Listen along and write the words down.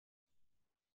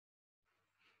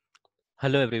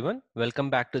Hello everyone,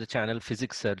 welcome back to the channel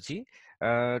PHYSICSSIRJEE.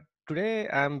 Today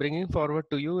I'm bringing forward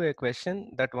to you a question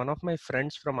that one of my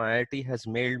friends from IIT has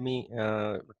mailed me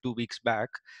 2 weeks back.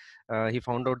 He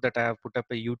found out that I have put up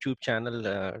a YouTube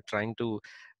channel trying to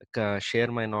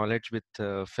share my knowledge with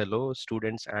fellow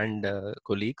students and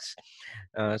colleagues.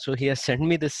 So he has sent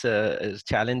me this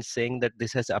challenge saying that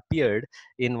this has appeared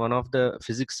in one of the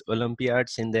physics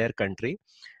Olympiads in their country.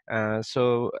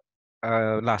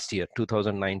 Last year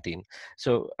 2019.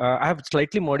 So I have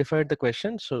slightly modified the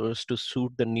question so as to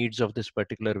suit the needs of this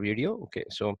particular video. Okay,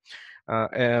 so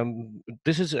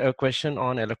this is a question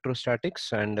on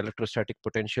electrostatics and electrostatic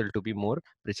potential, to be more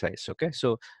precise. Okay,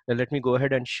 so let me go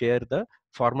ahead and share the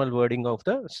formal wording of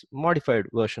the modified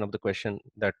version of the question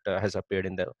that has appeared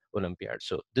in the Olympiad.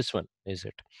 So this one is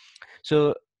it.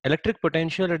 So electric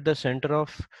potential at the center of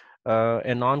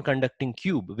a non-conducting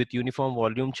cube with uniform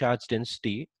volume charge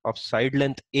density of side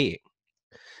length A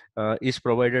is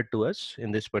provided to us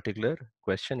in this particular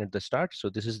question at the start.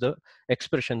 So this is the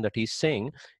expression that he's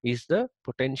saying is the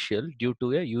potential due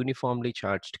to a uniformly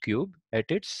charged cube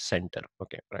at its center.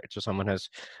 Okay, right. So someone has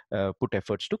put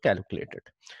efforts to calculate it.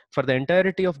 For the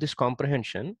entirety of this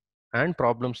comprehension and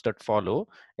problems that follow,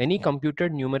 any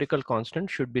computed numerical constant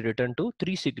should be written to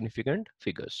 3 significant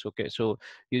figures. Okay, so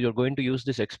you're going to use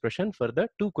this expression for the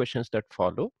 2 questions that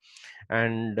follow.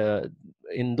 And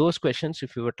in those questions,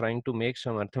 if you were trying to make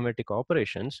some arithmetic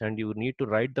operations and you need to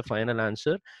write the final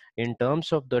answer in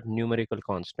terms of the numerical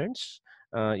constants,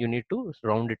 you need to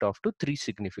round it off to 3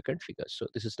 significant figures. So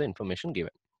this is the information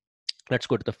given. Let's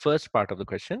go to the first part of the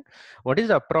question. What is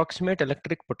the approximate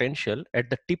electric potential at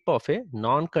the tip of a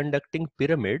non-conducting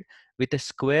pyramid with a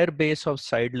square base of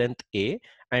side length A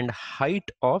and height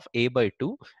of A by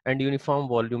 2 and uniform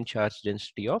volume charge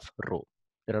density of rho?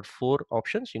 There are 4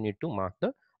 options. You need to mark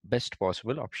the best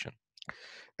possible option.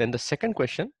 Then the second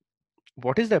question,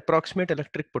 what is the approximate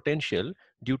electric potential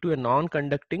due to a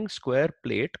non-conducting square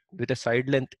plate with a side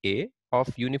length A of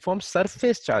uniform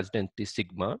surface charge density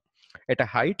sigma at a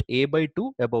height A by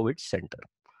 2 above its center?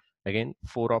 Again,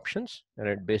 4 options,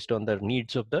 and based on the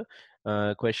needs of the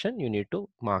question, you need to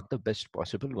mark the best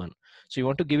possible one. So you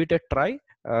want to give it a try,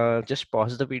 just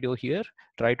pause the video here,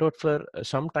 try it out for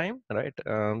some time, right?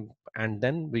 And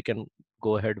then we can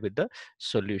go ahead with the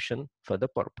solution for the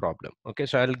problem. Okay,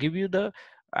 so I'll give you the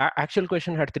actual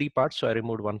question had 3 parts, so I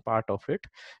removed 1 part of it.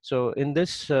 So in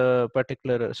this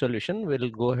particular solution, we'll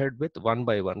go ahead with one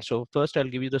by one. So first I'll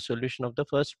give you the solution of the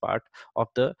first part of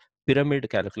the pyramid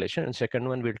calculation, and second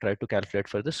one we'll try to calculate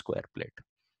for the square plate.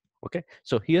 Okay,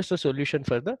 so here's the solution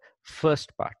for the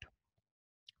first part.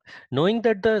 Knowing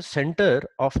that the center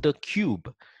of the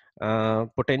cube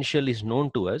potential is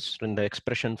known to us in the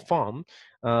expression form,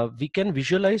 we can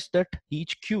visualize that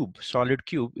each cube, solid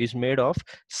cube, is made of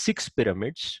 6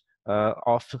 pyramids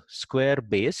of square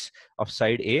base of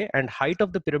side A, and height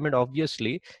of the pyramid,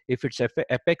 obviously if its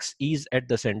apex is at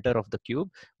the center of the cube,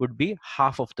 would be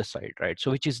half of the side, right?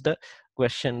 So which is the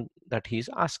question that he's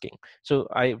asking. So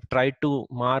I tried to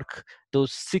mark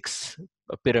those 6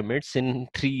 pyramids in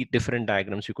 3 different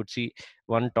diagrams. You could see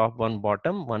one top, one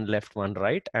bottom, one left, one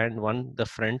right, and one the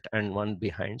front and one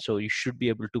behind. So you should be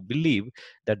able to believe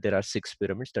that there are 6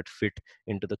 pyramids that fit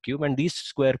into the cube, and these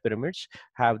square pyramids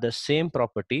have the same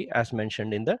property as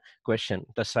mentioned in the question.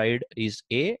 The side is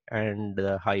A and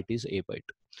the height is A by 2.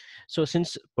 So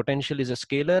since potential is a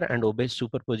scalar and obeys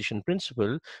superposition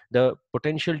principle, the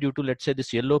potential due to, let's say,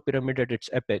 this yellow pyramid at its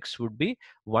apex would be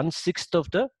 1/6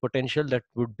 of the potential that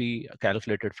would be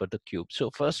calculated for the cube.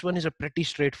 So first one is a pretty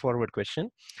straightforward question,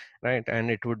 right?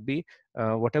 And it would be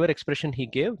whatever expression he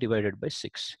gave divided by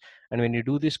 6. And when you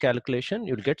do this calculation,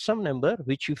 you'll get some number,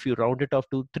 which if you round it off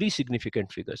to 3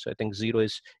 significant figures, so I think 0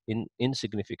 is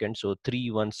insignificant. So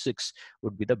 316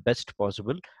 would be the best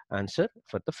possible answer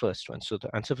for the first one. So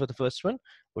the answer for the first one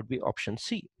would be option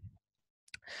C.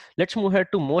 Let's move ahead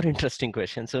to more interesting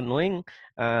questions. So knowing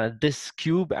this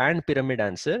cube and pyramid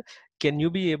answer, can you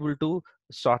be able to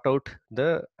sort out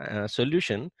the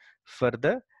solution for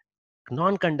the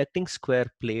non-conducting square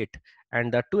plate,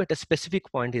 and that too at a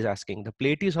specific point is asking? The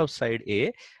plate is of side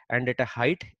A and at a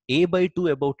height A by 2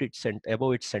 above its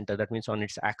center, that means on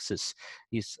its axis,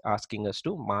 is asking us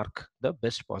to mark the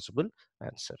best possible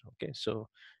answer. Okay, so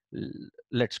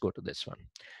let's go to this one.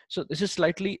 So this is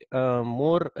slightly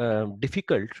more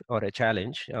difficult or a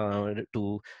challenge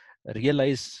to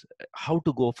realize how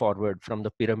to go forward from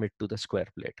the pyramid to the square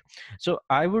plate. So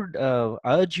I would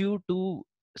urge you to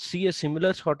see a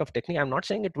similar sort of technique. I'm not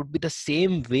saying it would be the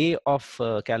same way of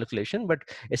calculation, but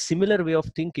a similar way of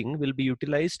thinking will be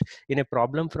utilized in a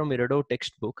problem from Irido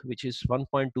textbook, which is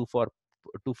 1.24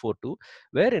 242,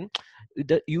 wherein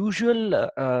the usual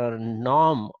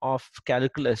norm of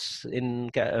calculus in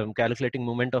calculating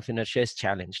moment of inertia is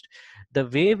challenged. The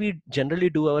way we generally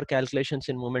do our calculations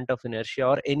in moment of inertia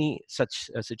or any such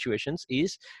situations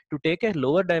is to take a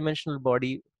lower dimensional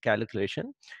body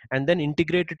calculation and then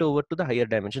integrate it over to the higher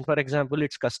dimension. For example,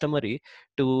 it's customary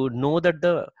to know that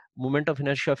the moment of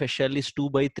inertia of a shell is 2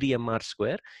 by 3 mr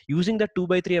square. Using the 2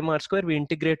 by 3 mr square, we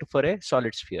integrate for a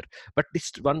solid sphere. But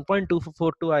this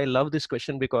 1.242, I love this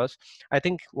question because I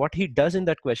think what he does in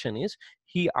that question is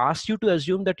he asks you to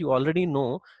assume that you already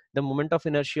know the moment of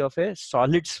inertia of a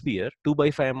solid sphere. 2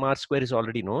 by 5 mr square is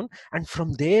already known, and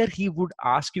from there he would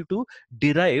ask you to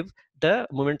derive the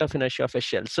moment of inertia of a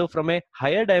shell. So from a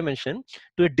higher dimension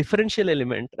to a differential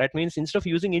element, that means instead of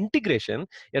using integration,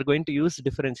 you're going to use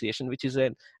differentiation, which is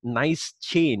a nice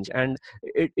change, and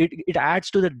it adds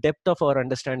to the depth of our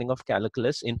understanding of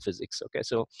calculus in physics. Okay,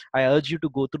 so I urge you to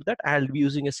go through that. I'll be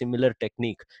using a similar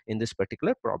technique in this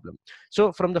particular problem.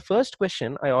 So from the first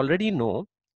question, I already know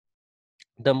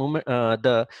the moment,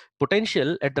 the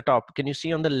potential at the top. Can you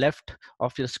see on the left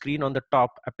of your screen on the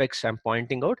top apex I'm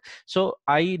pointing out? So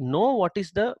I know what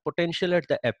is the potential at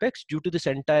the apex due to this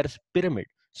entire pyramid,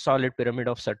 solid pyramid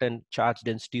of certain charge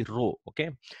density rho. Okay,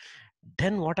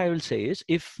 then what I will say is,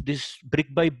 if this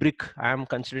brick by brick, I am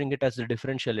considering it as the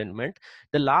differential element,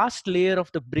 the last layer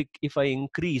of the brick, if I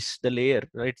increase the layer,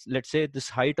 right, let's say this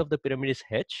height of the pyramid is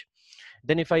h,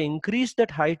 then if I increase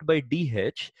that height by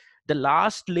dh, the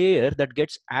last layer that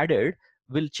gets added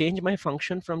will change my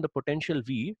function from the potential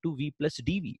V to V plus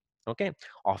dV. Okay,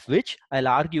 of which I'll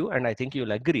argue, and I think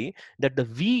you'll agree, that the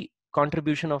V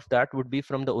contribution of that would be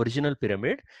from the original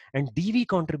pyramid, and dV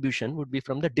contribution would be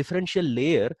from the differential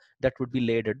layer that would be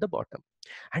laid at the bottom.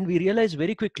 And we realize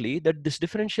very quickly that this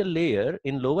differential layer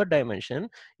in lower dimension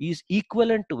is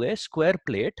equivalent to a square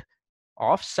plate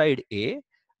of side A,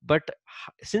 but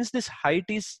since this height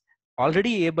is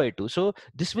already a by 2, so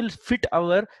this will fit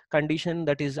our condition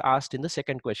that is asked in the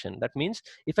second question. That means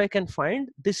if I can find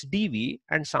this dV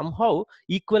and somehow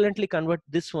equivalently convert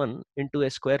this one into a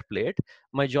square plate,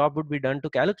 my job would be done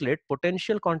to calculate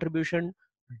potential contribution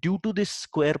due to this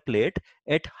square plate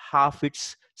at half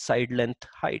its side length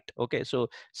height. Okay, so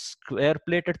square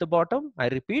plate at the bottom, I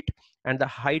repeat, and the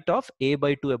height of a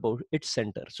by 2 above its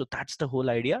center. So that's the whole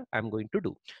idea I'm going to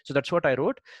do. So that's what I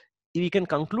wrote. We can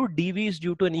conclude dV is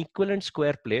due to an equivalent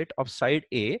square plate of side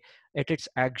A at its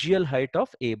axial height of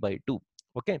a by 2.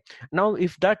 Okay, now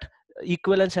if that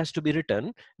equivalence has to be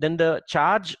written, then the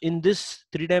charge in this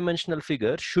three-dimensional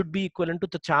figure should be equivalent to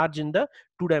the charge in the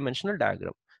two-dimensional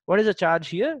diagram. What is the charge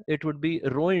here? It would be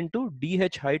rho into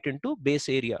dh height into base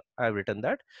area. I have written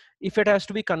that. If it has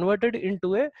to be converted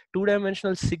into a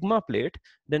two-dimensional sigma plate,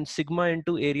 then sigma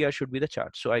into area should be the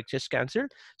charge. So I just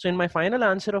cancelled. So in my final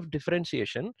answer of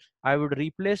differentiation, I would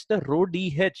replace the rho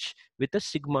dh with a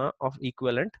sigma of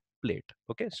equivalent plate.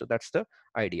 Okay, so that's the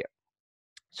idea.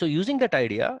 So using that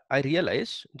idea, I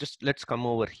realize, just let's come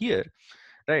over here.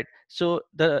 Right. So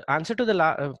the answer to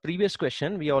the previous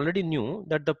question, we already knew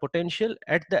that the potential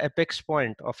at the apex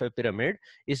point of a pyramid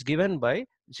is given by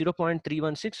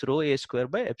 0.316 rho a square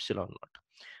by epsilon naught.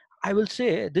 I will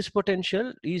say this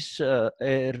potential is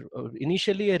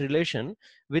initially a relation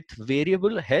with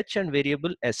variable h and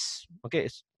variable s. Okay,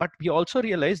 but we also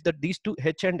realize that these two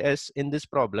h and s in this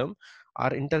problem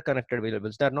are interconnected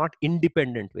variables. They are not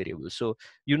independent variables. So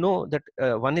you know that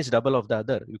one is double of the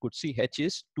other. You could see h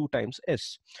is 2 times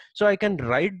s. So I can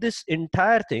write this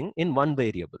entire thing in one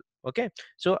variable. Okay,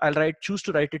 so I'll choose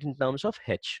to write it in terms of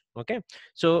h. Okay,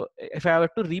 so if I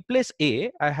have to replace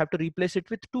a, I have to replace it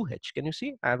with 2h. Can you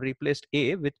see? I have replaced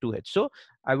a with 2h. So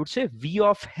I would say v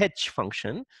of h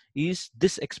function is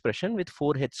this expression with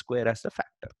 4h square as the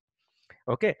factor.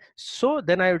 Okay, so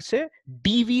then I would say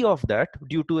dv of that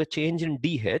due to a change in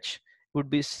dh would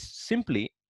be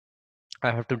simply,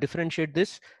 I have to differentiate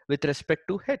this with respect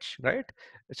to h, right?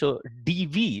 So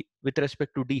dv with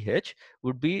respect to dh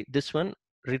would be this one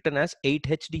written as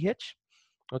 8h dh.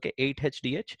 Okay, 8h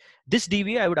dh. This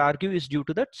dv, I would argue, is due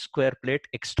to that square plate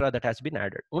extra that has been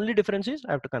added. Only difference is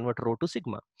I have to convert rho to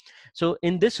sigma. So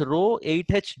in this rho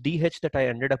 8h dh that I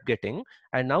ended up getting,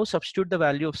 I now substitute the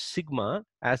value of sigma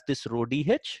as this rho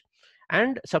dh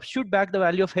and substitute back the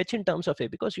value of h in terms of a,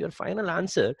 because your final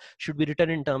answer should be written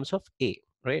in terms of a.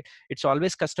 Right? It's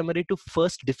always customary to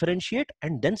first differentiate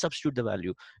and then substitute the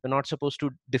value. You're not supposed to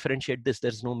differentiate this.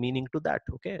 There's no meaning to that.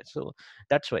 Okay, so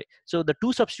that's why. So the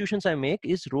two substitutions I make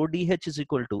is rho dh is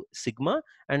equal to sigma,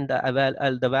 and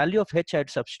the value of h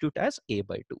I'd substitute as a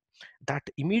by 2. That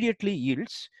immediately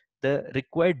yields the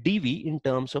required dv in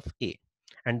terms of a.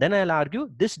 And then I'll argue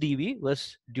this dV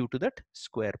was due to that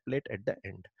square plate at the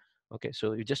end. Okay,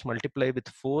 so you just multiply with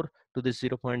 4 to this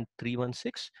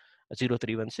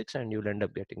 0.316, and you'll end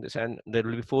up getting this. And there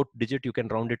will be 4 digit, you can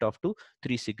round it off to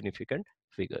 3 significant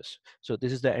figures. So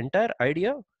this is the entire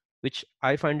idea, which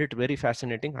I find it very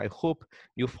fascinating. I hope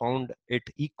you found it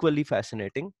equally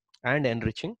fascinating and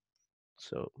enriching.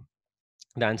 So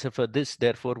the answer for this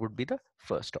therefore would be the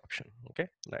first option. Okay,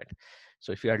 right.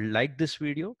 So if you had liked this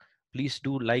video, please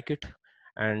do like it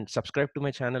and subscribe to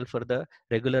my channel for the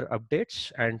regular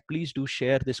updates, and please do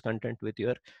share this content with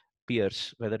your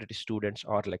peers, whether it is students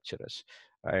or lecturers.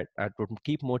 That would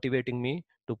keep motivating me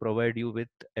to provide you with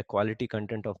a quality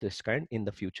content of this kind in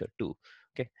the future too.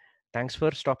 Okay, thanks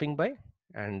for stopping by,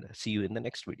 and see you in the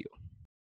next video.